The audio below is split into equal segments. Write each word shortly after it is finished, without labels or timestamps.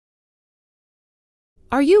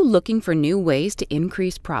Are you looking for new ways to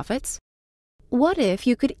increase profits? What if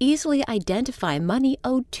you could easily identify money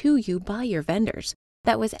owed to you by your vendors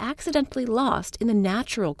that was accidentally lost in the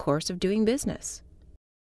natural course of doing business?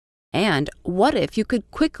 And what if you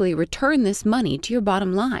could quickly return this money to your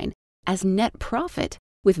bottom line as net profit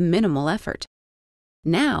with minimal effort?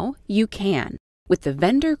 Now you can with the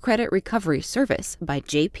Vendor Credit Recovery Service by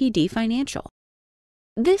JPD Financial.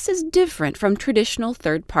 This is different from traditional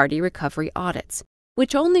third-party recovery audits,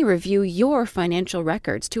 which only review your financial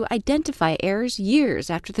records to identify errors years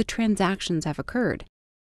after the transactions have occurred.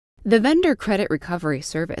 The Vendor Credit Recovery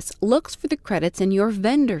Service looks for the credits in your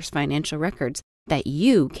vendor's financial records that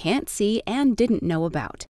you can't see and didn't know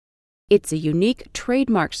about. It's a unique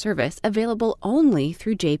trademark service available only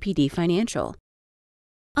through JPD Financial.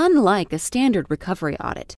 Unlike a standard recovery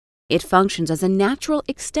audit, it functions as a natural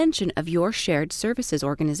extension of your shared services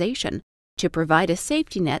organization to provide a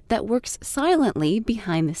safety net that works silently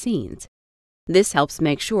behind the scenes. This helps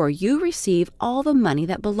make sure you receive all the money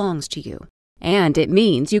that belongs to you, and it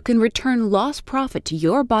means you can return lost profit to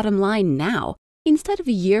your bottom line now instead of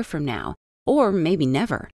a year from now, or maybe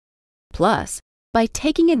never. Plus, by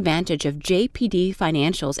taking advantage of JPD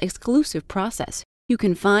Financial's exclusive process, you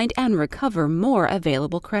can find and recover more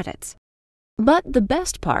available credits. But the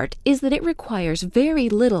best part is that it requires very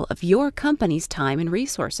little of your company's time and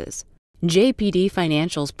resources. JPD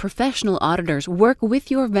Financial's professional auditors work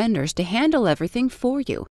with your vendors to handle everything for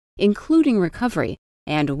you, including recovery,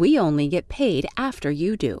 and we only get paid after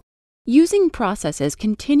you do. Using processes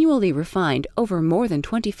continually refined over more than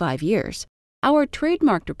 25 years, our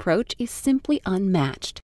trademarked approach is simply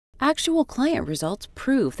unmatched. Actual client results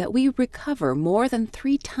prove that we recover more than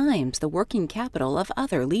 3 times the working capital of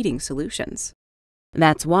other leading solutions.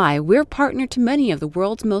 That's why we're partnered to many of the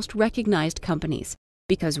world's most recognized companies,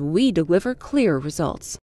 because we deliver clear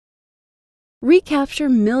results. Recapture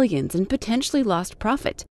millions in potentially lost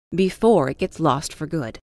profit before it gets lost for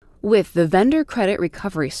good with the Vendor Credit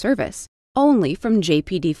Recovery Service only from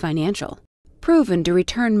JPD Financial, proven to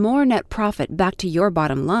return more net profit back to your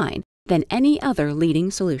bottom line than any other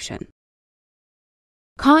leading solution.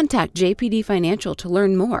 Contact JPD Financial to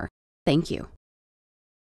learn more. Thank you.